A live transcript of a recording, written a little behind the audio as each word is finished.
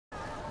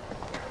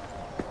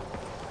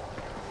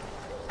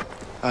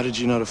How did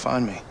you know to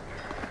find me?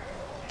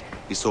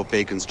 He saw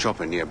Bacon's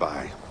chopper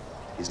nearby.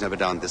 He's never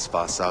down this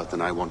far south,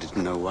 and I wanted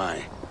to know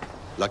why.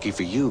 Lucky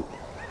for you,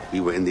 we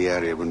were in the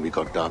area when we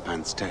got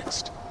Darpan's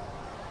text.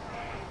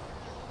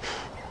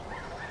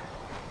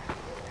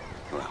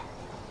 Well,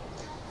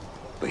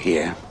 we're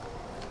here.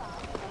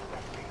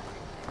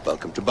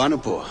 Welcome to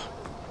Banapur,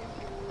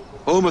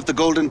 home of the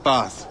Golden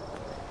Path.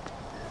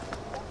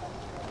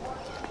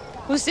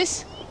 Who's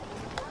this?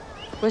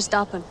 Where's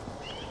Darpan?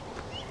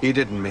 He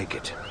didn't make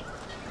it.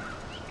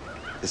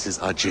 This is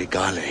Ajay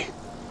Gale,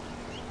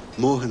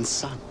 Mohan's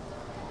son.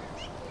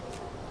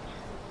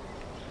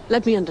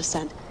 Let me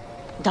understand.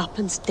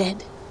 Darpan's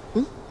dead?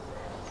 Hmm?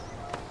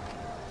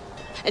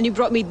 And you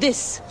brought me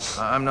this?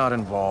 I'm not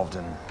involved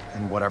in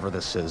whatever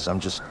this is.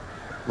 I'm just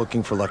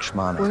looking for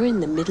Lakshmana. We're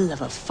in the middle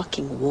of a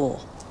fucking war.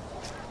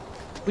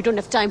 We don't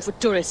have time for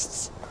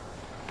tourists.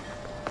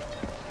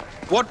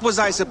 What was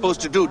I supposed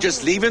to do?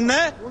 Just leave him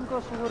there?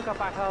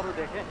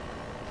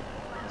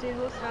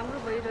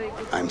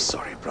 I'm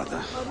sorry,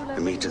 brother.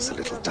 Amita's a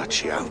little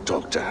touchy. I'll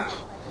talk to her.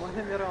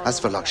 As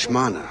for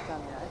Lakshmana,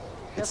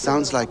 it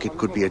sounds like it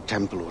could be a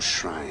temple or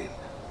shrine.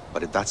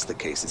 But if that's the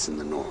case, it's in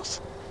the north.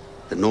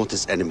 The north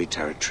is enemy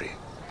territory,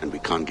 and we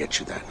can't get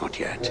you there, not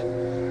yet.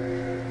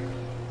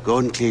 Go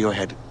and clear your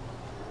head.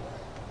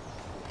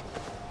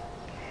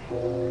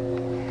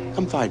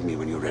 Come find me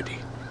when you're ready.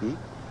 Hmm?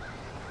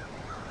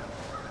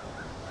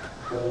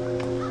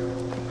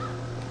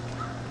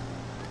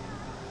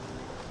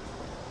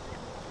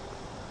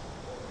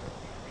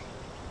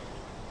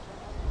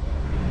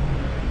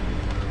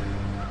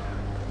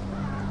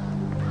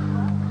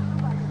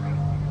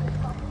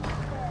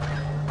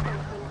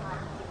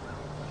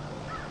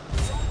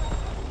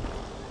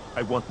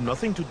 I want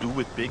nothing to do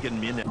with Big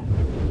and Min.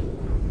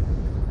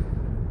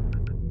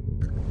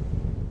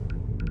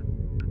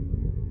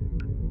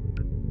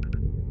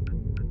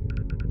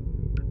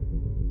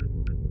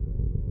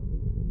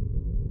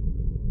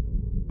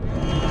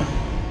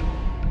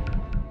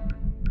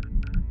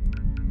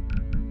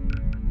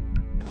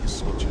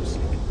 Soldiers.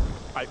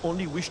 I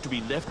only wish to be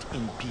left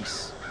in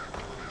peace.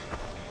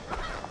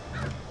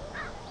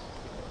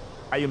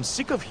 I am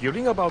sick of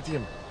hearing about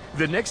him.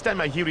 The next time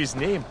I hear his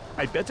name,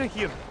 I better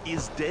hear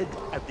is dead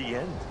at the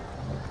end.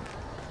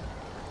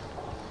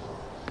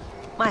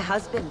 My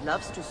husband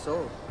loves to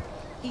sew.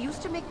 He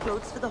used to make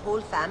clothes for the whole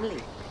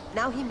family.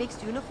 Now he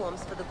makes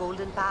uniforms for the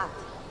Golden Path.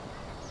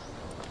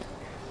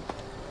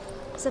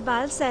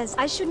 Sabal says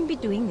I shouldn't be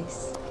doing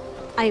this.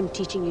 I am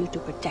teaching you to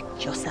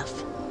protect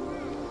yourself.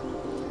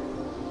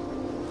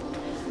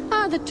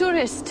 Ah, the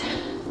tourist.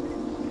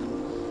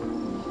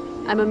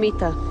 I'm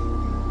Amita.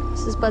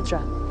 This is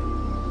Bhadra.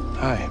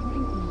 Hi.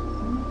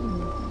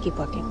 Keep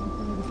working.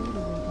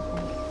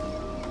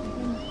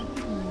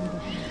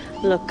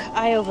 Look,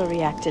 I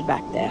overreacted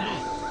back there.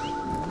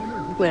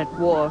 We're at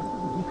war.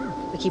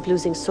 We keep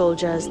losing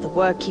soldiers, the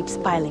work keeps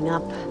piling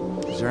up.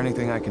 Is there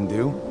anything I can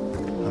do?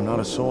 I'm not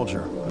a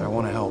soldier, but I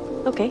want to help.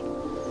 Okay.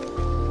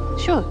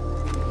 Sure.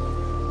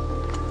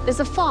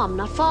 There's a farm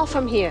not far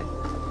from here.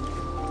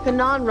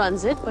 Kanan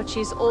runs it, but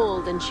she's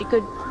old and she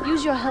could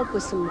use your help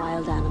with some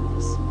wild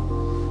animals.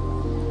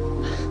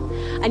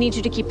 I need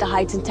you to keep the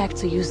hides intact,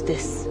 so use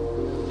this.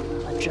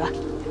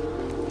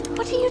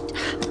 What are you...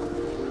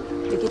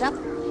 Pick it up.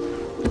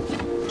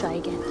 Try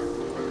again.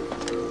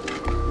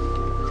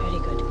 Very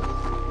good.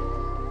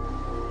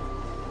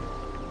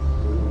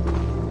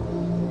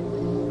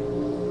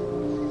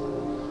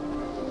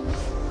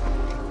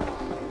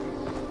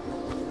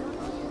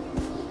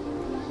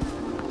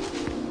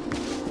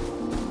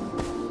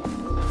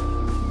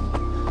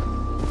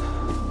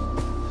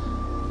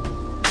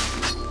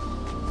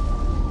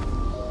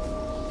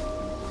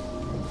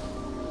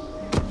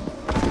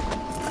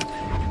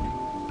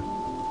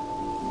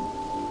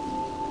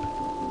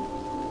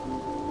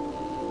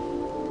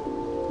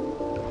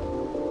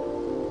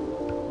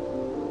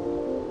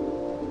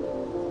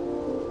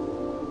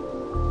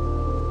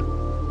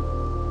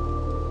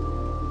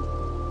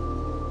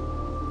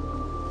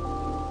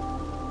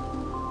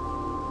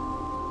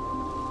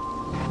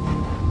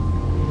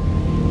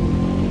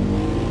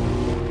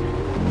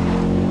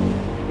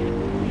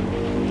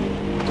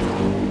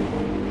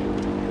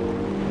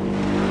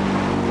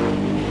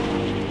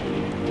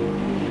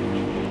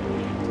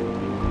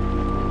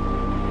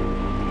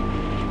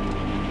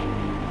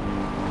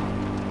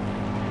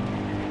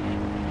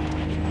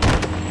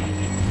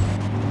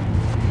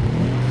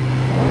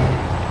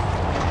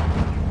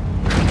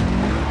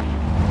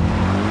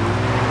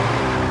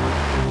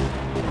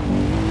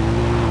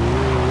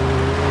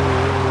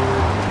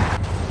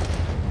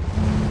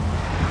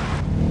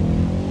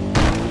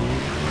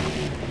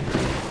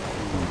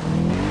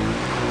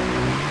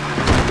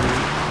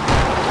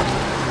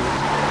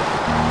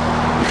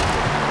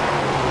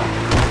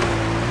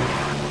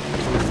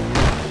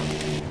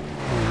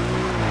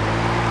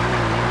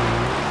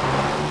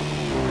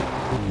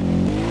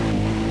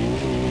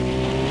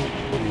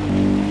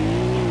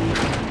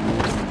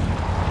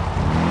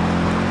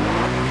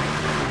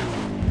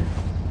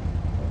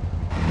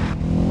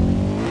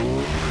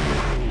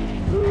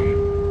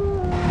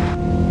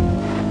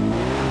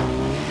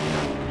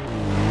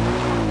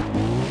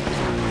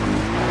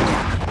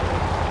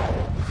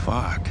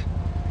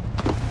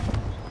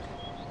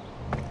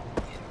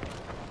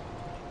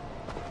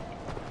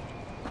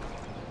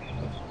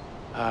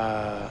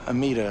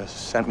 Amita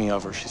sent me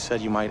over. She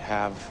said you might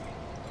have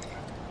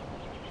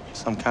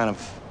some kind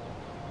of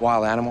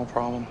wild animal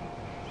problem.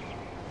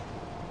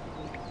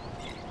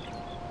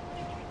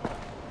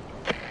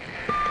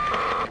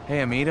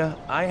 Hey, Amita,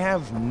 I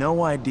have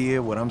no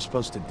idea what I'm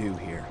supposed to do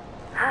here.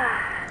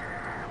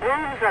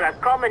 Wolves are a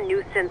common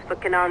nuisance for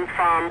Canaan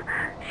Farm.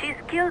 She's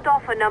killed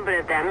off a number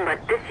of them,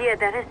 but this year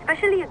they're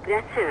especially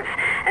aggressive,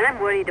 and I'm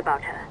worried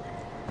about her.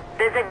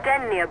 There's a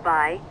den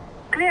nearby.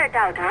 Clear it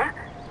out, huh?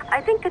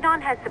 I think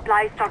Canaan has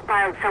supplies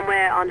stockpiled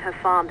somewhere on her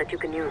farm that you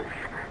can use.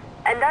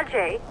 And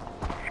Ajay,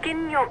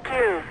 skin your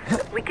kills.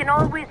 We can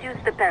always use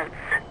the pelts.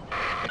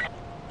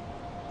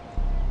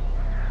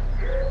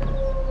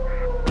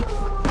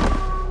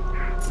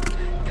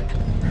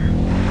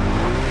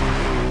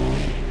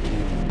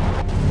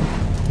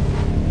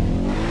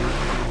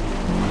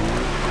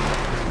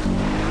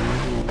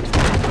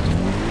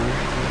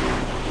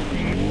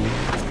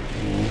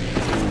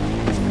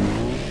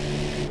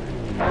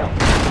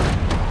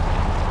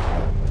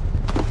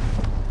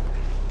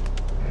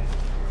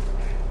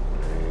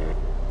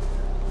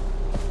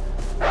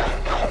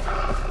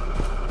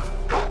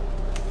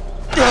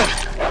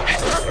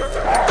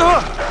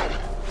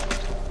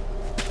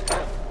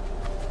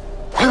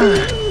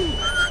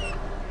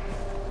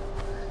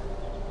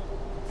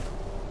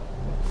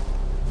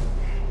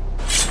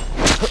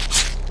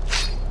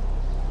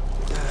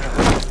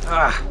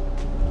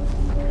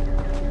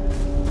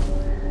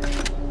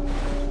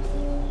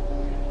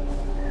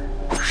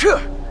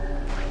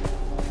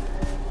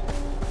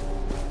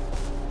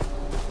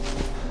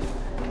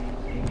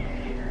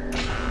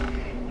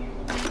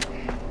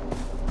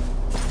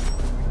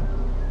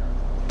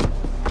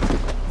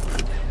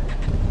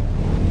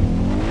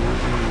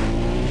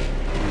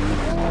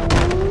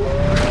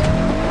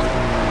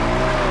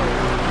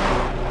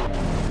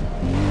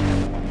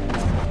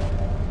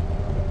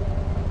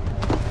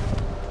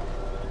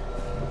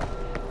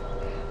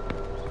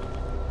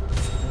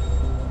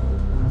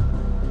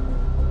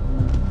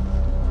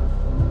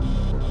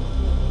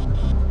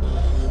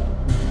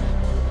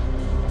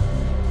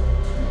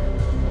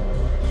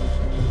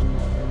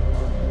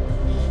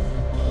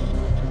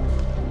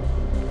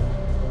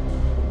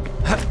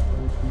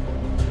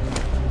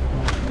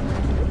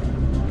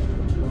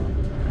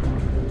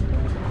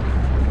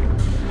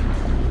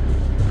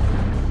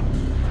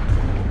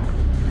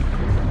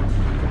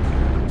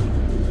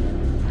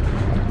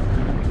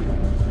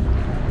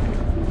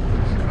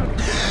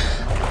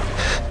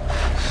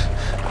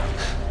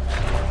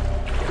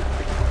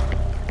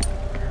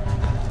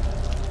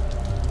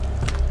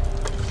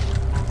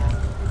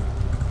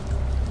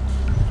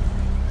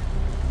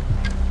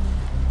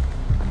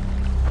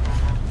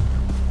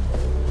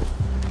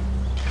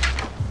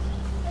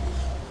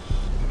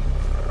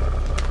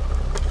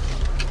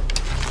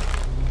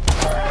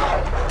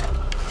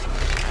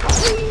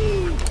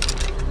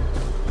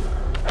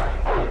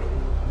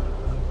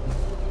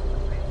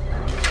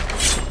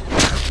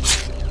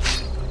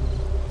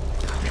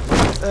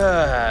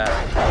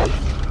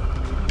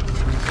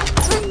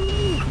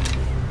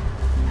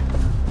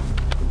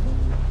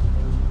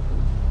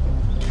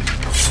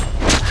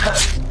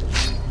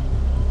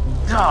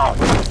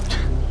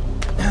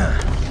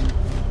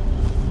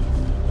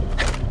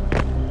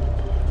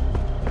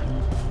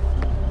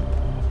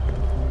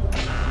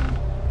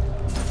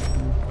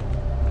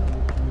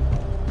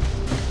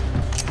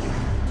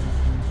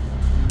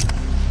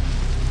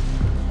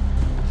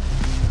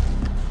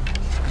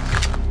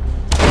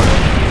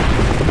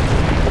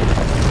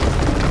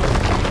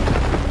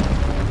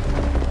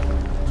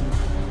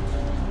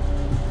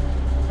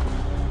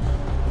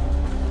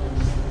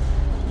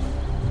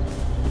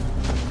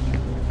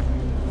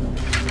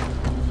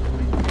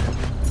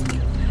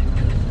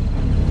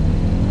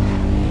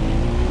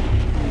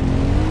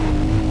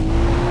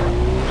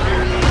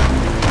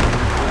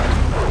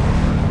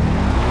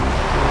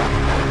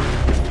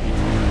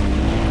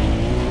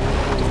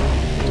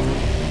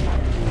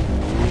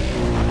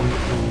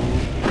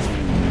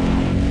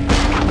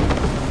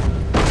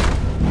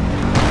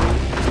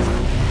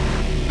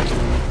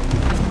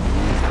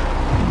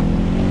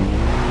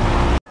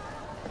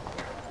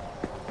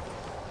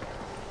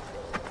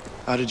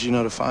 How did you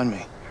know to find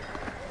me?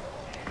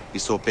 He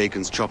saw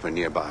Bacon's chopper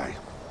nearby.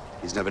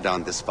 He's never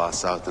down this far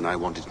south, and I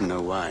wanted to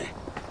know why.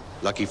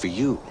 Lucky for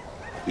you,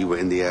 we were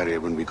in the area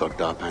when we got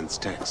Darpan's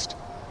text.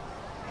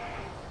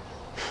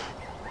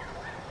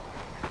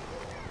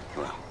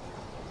 Well,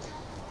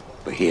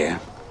 we're here.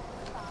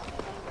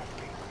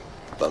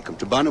 Welcome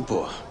to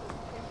Banapur,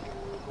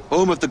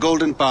 home of the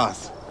Golden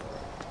Path.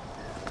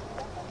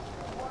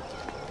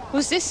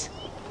 Who's this?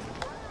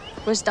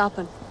 Where's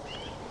Darpan?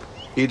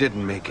 He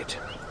didn't make it.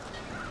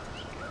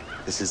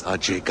 This is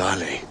Ajay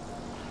Gale,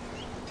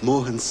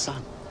 Mohan's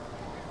son.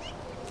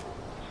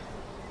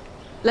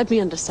 Let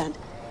me understand.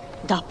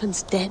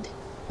 Darpan's dead?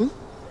 Hmm?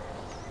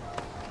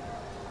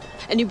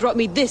 And you brought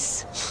me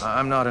this?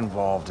 I'm not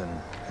involved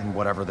in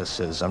whatever this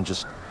is. I'm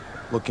just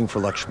looking for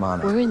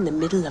Lakshmana. We're in the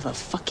middle of a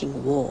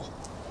fucking war.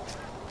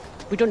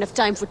 We don't have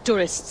time for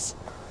tourists.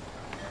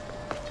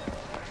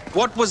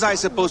 What was I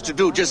supposed to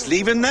do? Just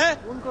leave him there?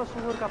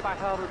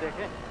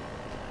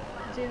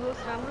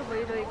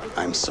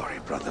 I'm sorry,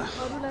 brother.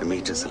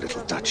 Amita's a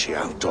little touchy.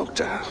 I'll talk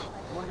to her.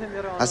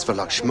 As for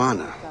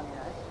Lakshmana,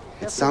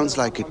 it sounds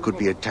like it could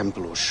be a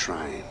temple or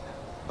shrine.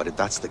 But if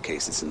that's the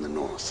case, it's in the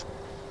north.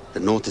 The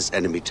north is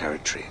enemy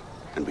territory,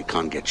 and we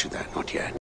can't get you there, not yet.